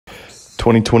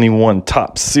2021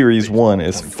 Top Series 1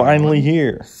 is finally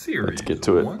here. Let's get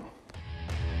to it.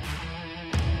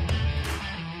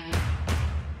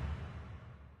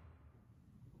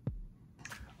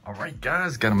 All right,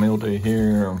 guys, got a mail day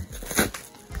here.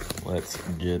 Let's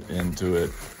get into it.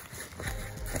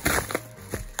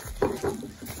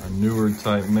 A newer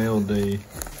type mail day.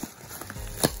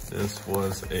 This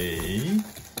was a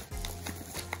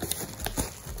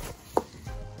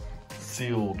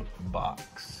sealed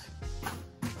box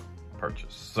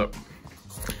purchase. So,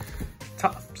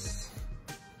 Topps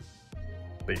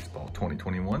Baseball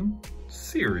 2021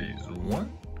 Series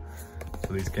 1.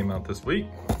 So these came out this week.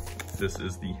 This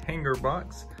is the hanger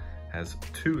box. Has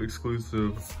 2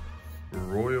 exclusive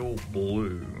royal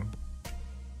blue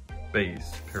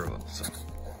base parallels. So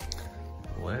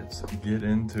let's get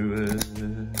into it.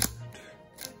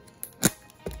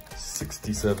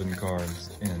 67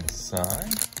 cards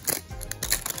inside.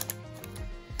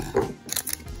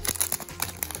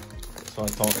 So I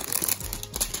talked a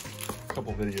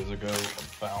couple videos ago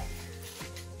about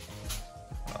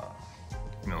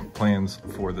plans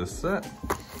for this set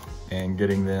and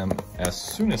getting them as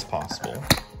soon as possible,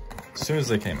 as soon as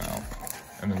they came out,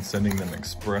 and then sending them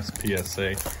express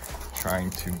PSA, trying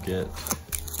to get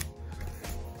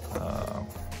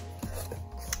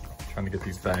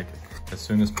these back as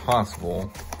soon as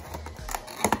possible,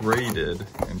 graded,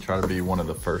 and try to be one of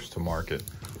the first to market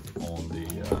on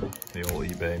the old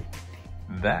eBay.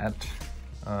 That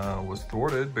was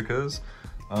thwarted because,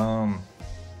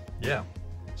 yeah.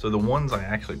 So the ones I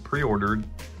actually pre-ordered,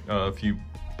 a few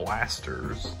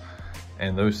blasters,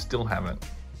 and those still haven't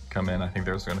come in. I think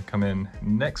they're gonna come in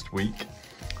next week.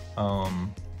 I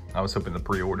was hoping the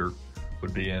pre-order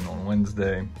would be in on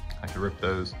Wednesday. I could rip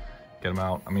those, get them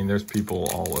out. I mean, there's people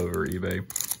all over eBay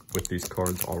with these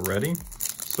cards already.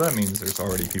 So that means there's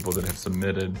already people that have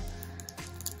submitted,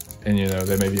 and you know,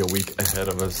 they may be a week ahead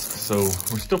of us. So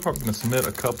we're still probably gonna submit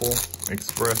a couple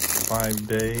express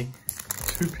 5-day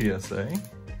to PSA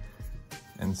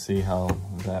and see how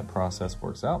that process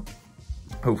works out.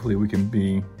 Hopefully we can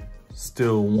be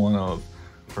still one of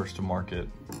first to market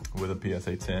with a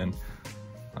PSA 10,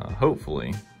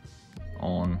 hopefully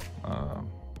on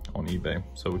eBay,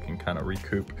 so we can kind of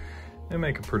recoup and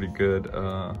make a pretty good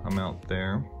amount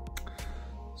there.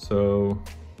 So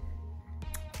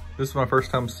this is my first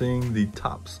time seeing the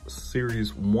Topps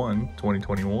Series 1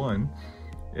 2021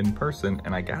 in person,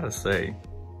 and I gotta say,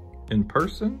 in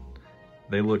person,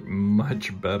 they look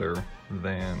much better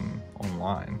than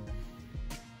online.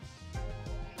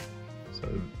 So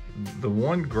the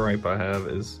one gripe I have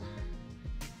is,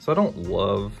 so I don't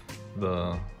love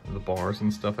the bars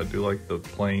and stuff. I do like the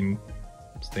plain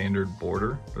standard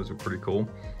border. Those are pretty cool.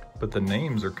 But the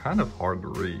names are kind of hard to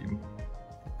read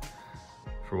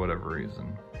for whatever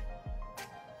reason.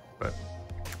 But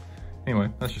anyway,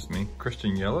 that's just me.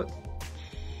 Christian Yelich,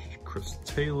 Chris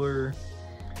Taylor.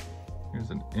 Here's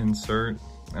an insert,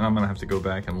 and I'm gonna have to go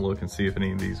back and look and see if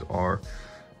any of these are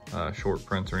short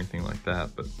prints or anything like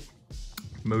that, but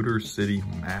Motor City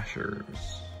Mashers.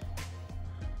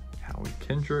 Howie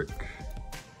Kendrick.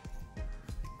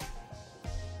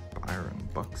 Byron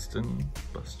Buxton.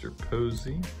 Buster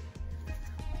Posey.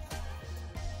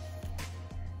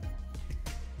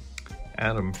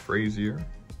 Adam Frazier.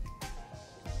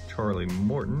 Charlie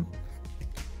Morton.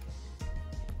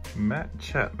 Matt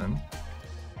Chapman.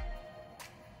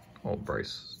 Oh,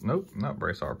 Bryce. Nope, not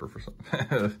Bryce Harper for some.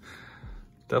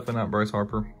 Definitely not Bryce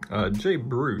Harper. Jay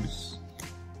Bruce.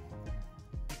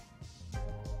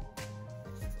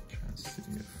 Trying to see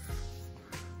if.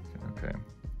 Okay.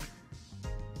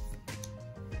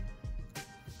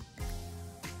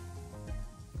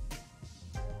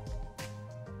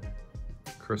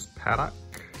 Chris Paddock.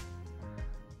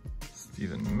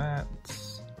 Steven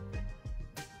Matz.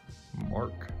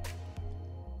 Mark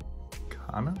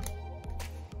Kana.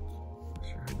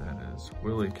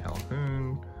 Willie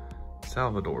Calhoun,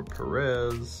 Salvador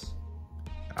Perez,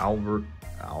 Albert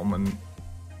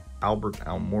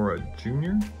Almora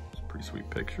Jr. It's a pretty sweet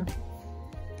picture.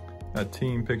 A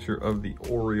team picture of the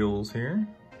Orioles here.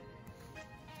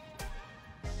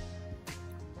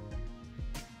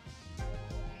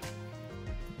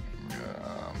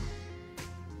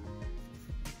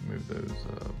 Move those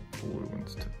blue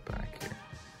ones to the back here.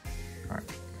 All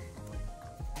right.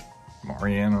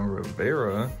 Mariano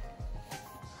Rivera.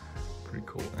 Pretty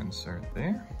cool insert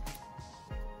there.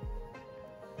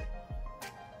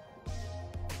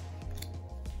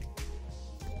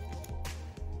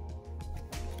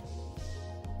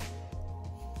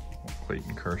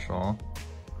 Clayton Kershaw. All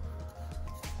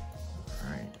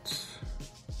right.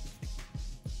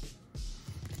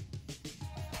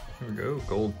 Here we go,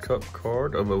 Gold Cup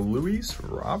card of a Luis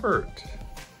Robert.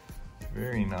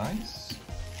 Very nice.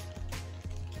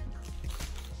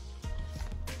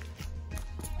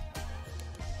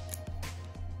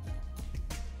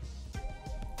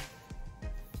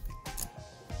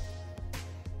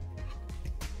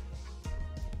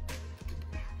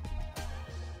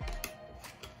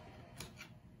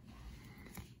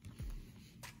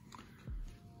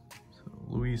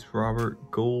 Luis Robert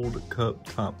Gold Cup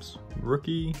Topps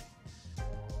rookie.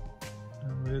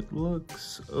 It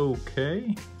looks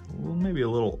okay. Well, maybe a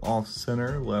little off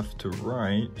center, left to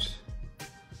right,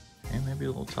 and maybe a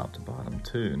little top to bottom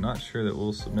too. Not sure that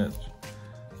we'll submit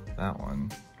that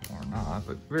one or not,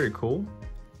 but very cool.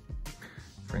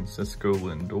 Francisco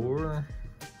Lindor.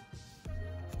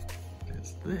 What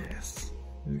is this?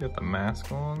 He's got the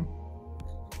mask on.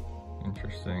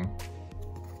 Interesting.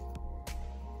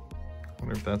 I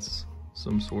wonder if that's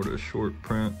some sort of short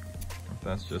print, or if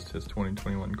that's just his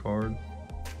 2021 card.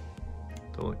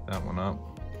 To look that one up.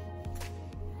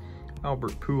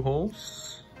 Albert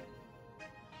Pujols.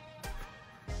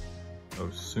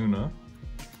 Osuna.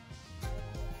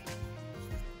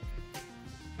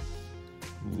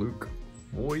 Luke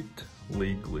Voigt,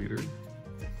 league leader.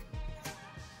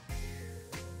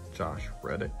 Josh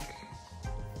Reddick.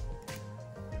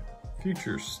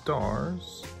 Future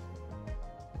Stars.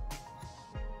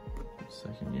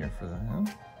 Second year for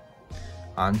that.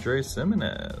 Andres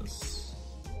Gimenez,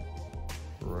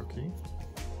 rookie.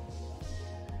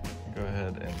 Go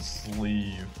ahead and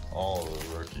sleeve all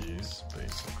the rookies,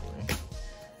 basically.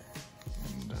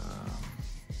 And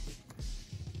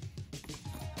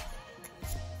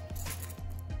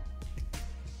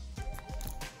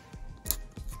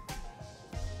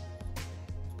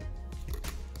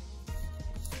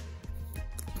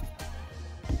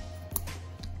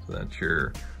so that's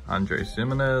your Andres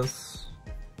Gimenez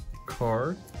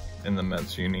card in the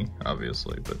Mets uni,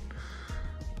 obviously, but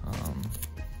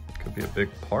could be a big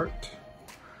part.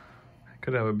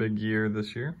 Could have a big year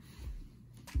this year.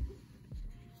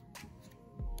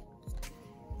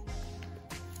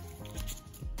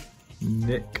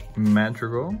 Nick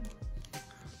Madrigal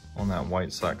on that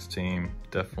White Sox team.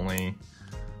 Definitely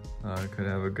could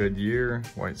have a good year.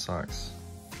 White Sox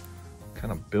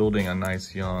kind of building a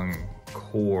nice young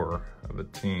core of a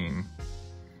team.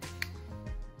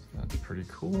 So that's pretty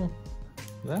cool.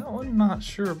 That one, not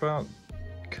sure about.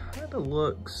 Kind of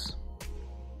looks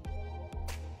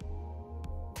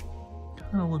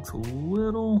a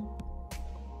little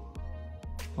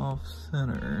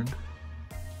off-centered.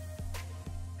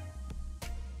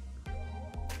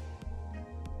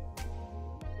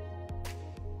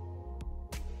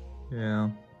 Yeah,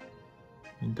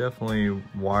 definitely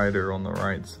wider on the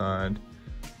right side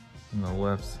than the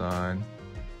left side.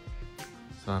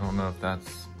 So I don't know if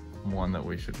that's one that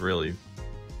we should really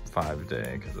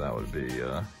 5-day, because that would be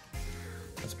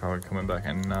that's probably coming back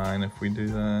at 9 if we do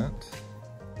that.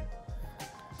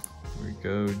 Here we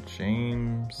go,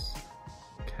 James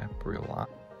Capriola.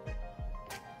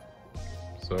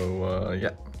 So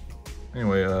yeah,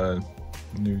 anyway,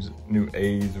 new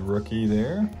A's rookie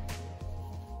there.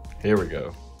 Here we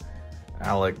go,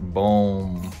 Alec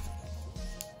Bohm.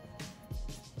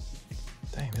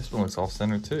 Dang, this one looks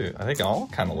off-centered too. I think they all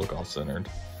kind of look off-centered.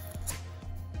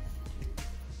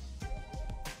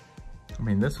 I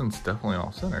mean, this one's definitely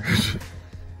off-centered.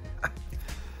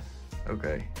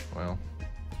 Okay, well.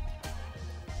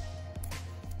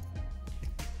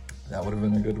 That would have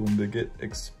been a good one to get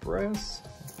expressed.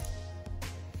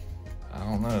 I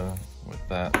don't know with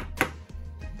that,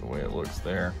 the way it looks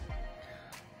there.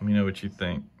 Let me know what you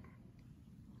think.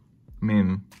 I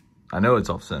mean, I know it's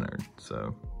off-centered,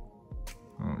 so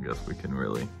I guess we can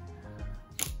really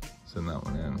send that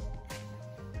one in.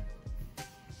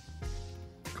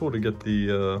 Cool to get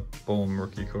the Bohm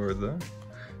rookie card there.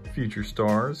 Future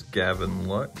Stars, Gavin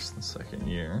Lux, the second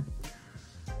year.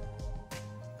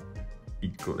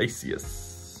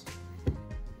 Iglesias.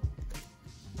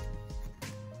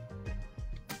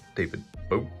 David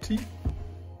Bote. I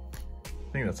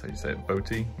think that's how you say it,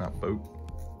 Bote, not Boat.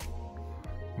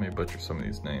 I may butcher some of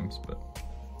these names, but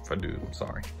if I do, I'm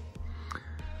sorry.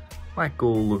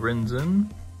 Michael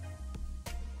Lorenzen.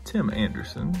 Tim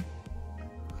Anderson.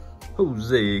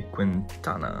 Jose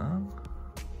Quintana.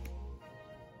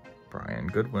 Brian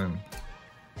Goodwin.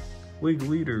 League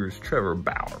leaders, Trevor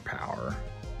Bauer.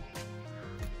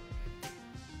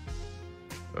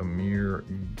 Amir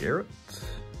Garrett.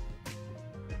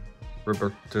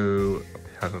 Roberto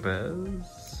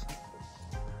Perez.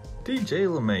 DJ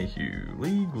LeMahieu,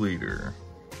 league leader.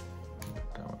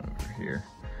 Put that one over here.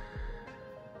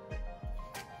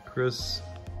 Chris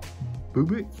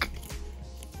Bubik.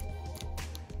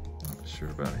 sure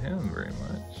about him very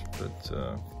much, but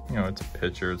you know, it's a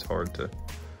pitcher. It's hard to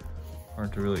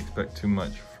really expect too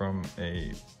much from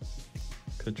a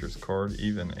pitcher's card,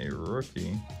 even a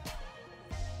rookie.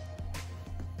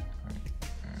 All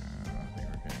right, I think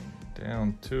we're getting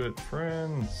down to it,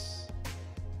 friends.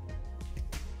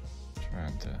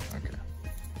 Trying to, okay.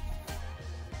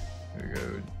 Here we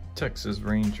go. Texas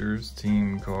Rangers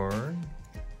team card.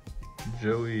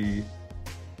 Joey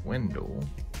Wendell.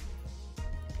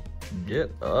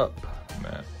 Get up,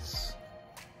 Mets.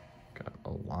 Got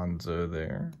Alonso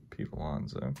there. Pete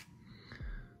Alonso.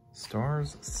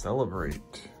 Stars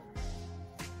celebrate.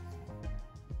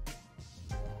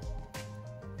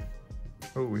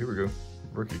 Oh, here we go.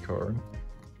 Rookie card.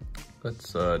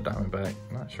 That's Diamondback.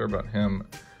 Not sure about him.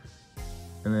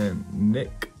 And then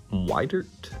Nick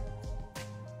Weidert.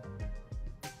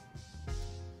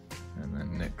 And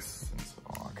then Nick's.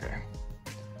 Oh, okay.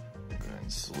 Go ahead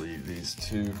and sleeve these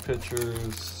two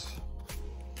pitchers.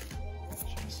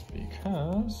 Just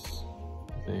because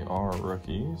they are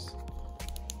rookies.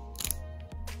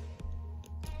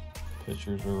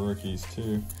 Pitchers are rookies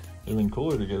too. It'd been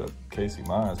cooler to get a Casey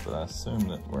Mize, but I assume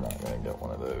that we're not going to get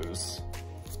one of those.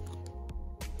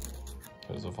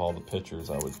 Because of all the pitchers,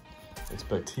 I would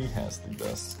expect he has the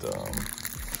best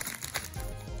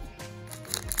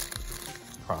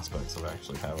prospects of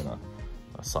actually having a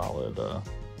solid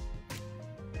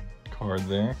card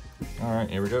there. All right,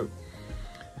 here we go.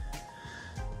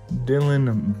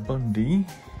 Dylan Bundy,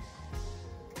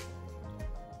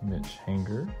 Mitch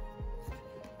Hanger,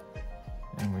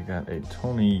 and we got a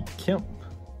Tony Kemp,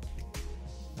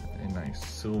 a nice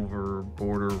silver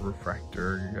border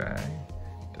refractor guy.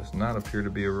 Does not appear to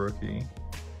be a rookie.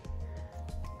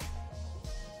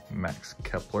 Max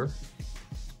Kepler.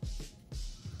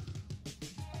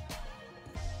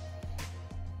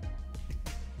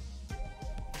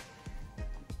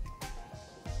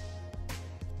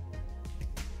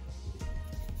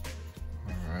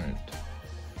 All right.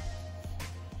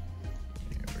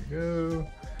 Here we go.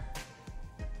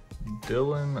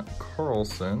 Dylan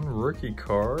Carlson, rookie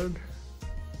card.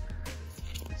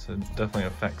 So definitely a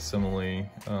facsimile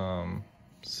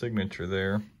signature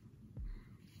there.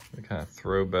 The kind of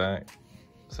throwback.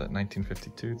 Is that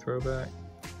 1952 throwback?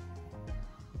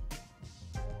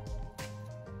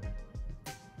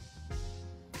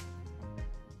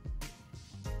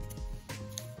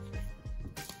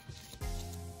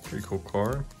 Pretty cool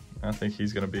card. I think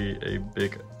he's going to be a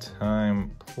big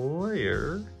time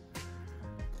player.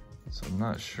 So I'm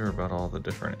not sure about all the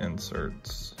different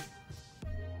inserts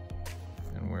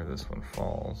and where this one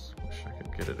falls. Wish I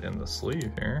could get it in the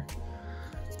sleeve here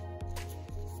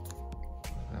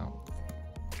without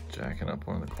jacking up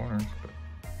one of the corners, but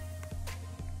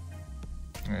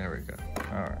there we go.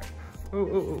 All right.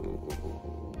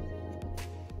 Oh.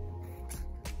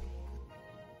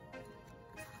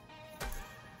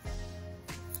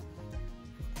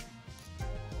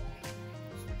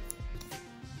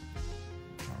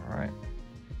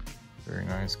 Very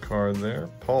nice card there.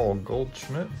 Paul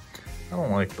Goldschmidt. I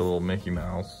don't like the little Mickey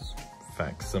Mouse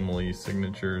facsimile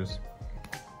signatures,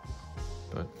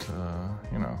 but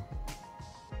you know,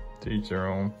 to each their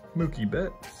own. Mookie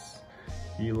Betts,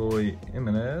 Eloy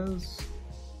Jimenez.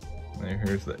 And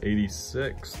here's the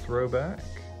 86 throwback.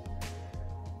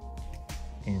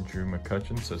 Andrew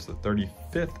McCutchen. So it's the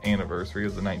 35th anniversary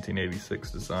of the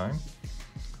 1986 design.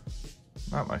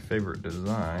 Not my favorite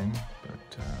design,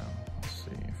 but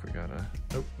if we got a,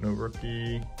 nope, no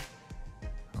rookie. I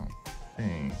don't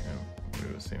think, we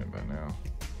would have seen it by now.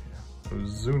 Yeah.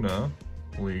 Ozuna,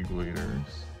 league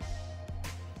leaders.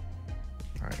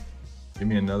 All right, give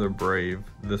me another Brave.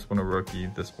 This one a rookie,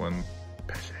 this one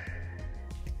Pesce.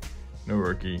 No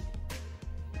rookie.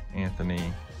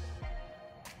 Anthony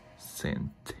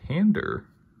Santander.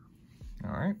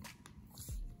 All right.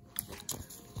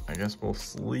 I guess we'll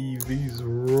sleeve these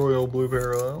Royal Blue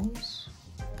Parallels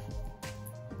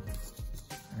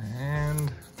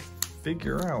and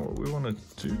figure out what we want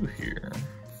to do here.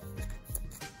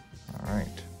 All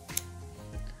right.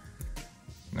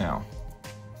 Now,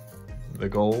 the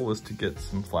goal was to get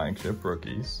some flagship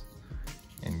rookies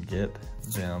and get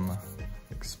them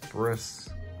express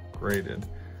graded.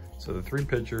 So the 3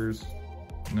 pitchers,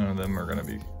 none of them are going to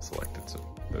be selected. So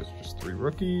those are just 3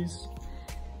 rookies.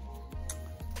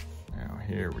 Now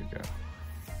here we go.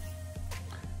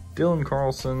 Dylan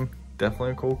Carlson,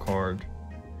 definitely a cool card.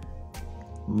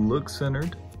 Looks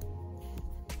centered.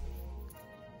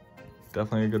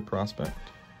 Definitely a good prospect.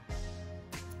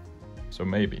 So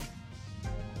maybe.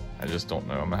 I just don't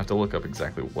know. I'm gonna have to look up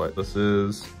exactly what this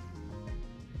is.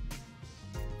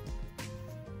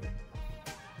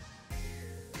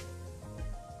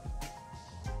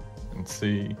 and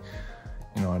see.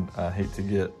 You know, I hate to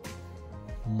get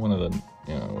one of the,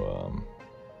 you know,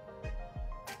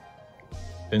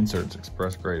 inserts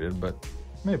express graded, but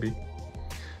maybe.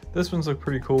 This one's a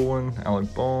pretty cool one,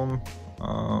 BOHM.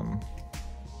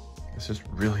 It's just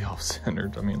really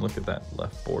off-centered. I mean, look at that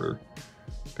left border.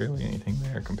 Barely anything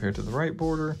there compared to the right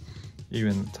border.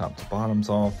 Even the top to bottom's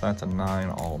off. That's a 9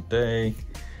 all day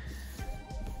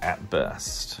at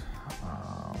best.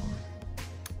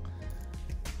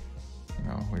 You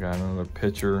know, we got another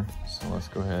pitcher, so let's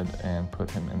go ahead and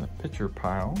put him in the pitcher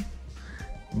pile.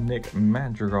 Nick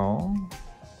Madrigal.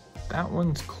 That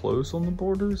one's close on the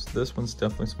borders. This one's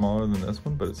definitely smaller than this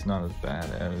one, but it's not as bad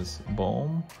as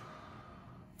BOHM.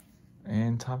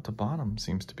 And top to bottom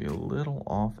seems to be a little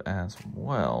off as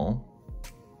well.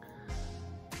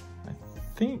 I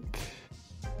think,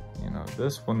 you know,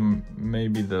 this one may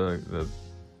be the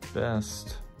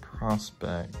best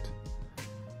prospect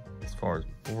as far as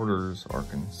borders are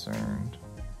concerned.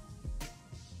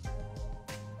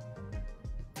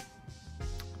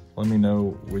 Let me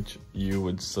know which you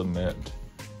would submit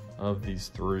of these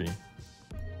three,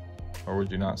 or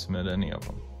would you not submit any of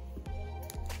them?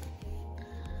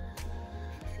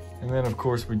 And then of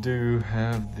course we do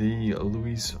have the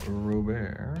Luis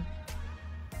Robert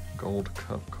Gold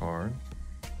Cup card.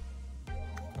 I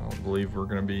don't believe we're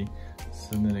gonna be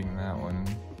submitting that one,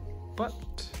 but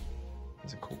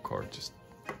it's a cool card just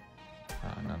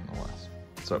nonetheless.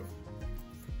 So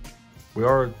we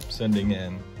are sending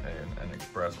in an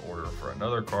express order for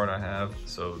another card I have,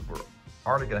 so we're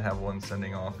already gonna have one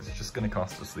sending off. It's just gonna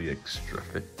cost us the extra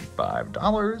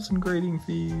 $55 in grading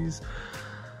fees.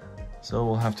 So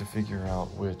we'll have to figure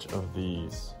out which of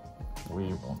these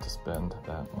we want to spend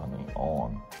that money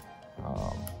on.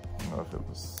 You know, if it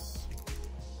was,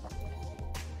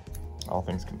 all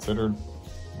things considered,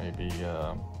 maybe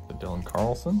the Dylan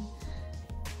Carlson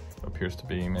appears to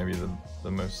be maybe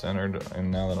the most centered, and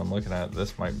now that I'm looking at it,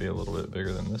 this might be a little bit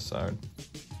bigger than this side.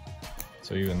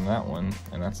 So even that one,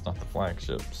 and that's not the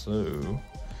flagship, so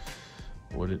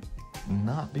would it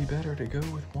not be better to go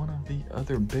with one of the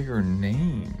other bigger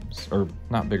names, or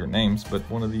not bigger names, but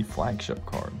one of the flagship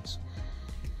cards?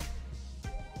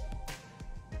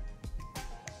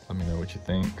 Let me know what you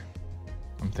think.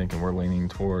 I'm thinking we're leaning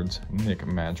towards Nick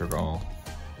Madrigal.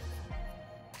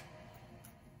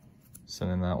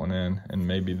 Sending that one in, and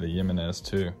maybe the Jimenez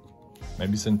too.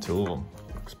 Maybe send 2 of them,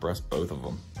 express both of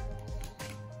them.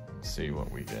 See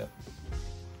what we get.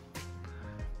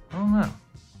 I don't know.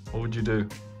 What would you do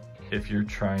if you're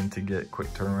trying to get quick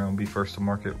turnaround, be first to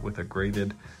market with a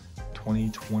graded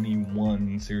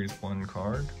 2021 Series 1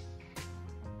 card?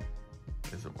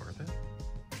 Is it worth it?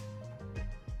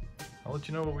 I'll let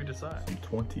you know what we decide. Some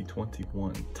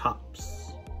 2021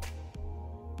 Topps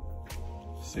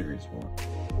Series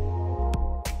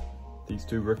 1. These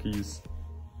 2 rookies,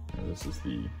 this is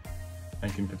the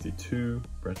 1952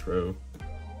 retro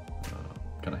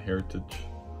kind of heritage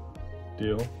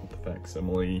deal with the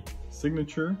facsimile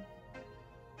signature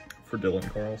for Dylan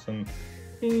Carlson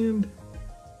and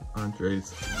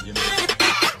Andres Jimenez.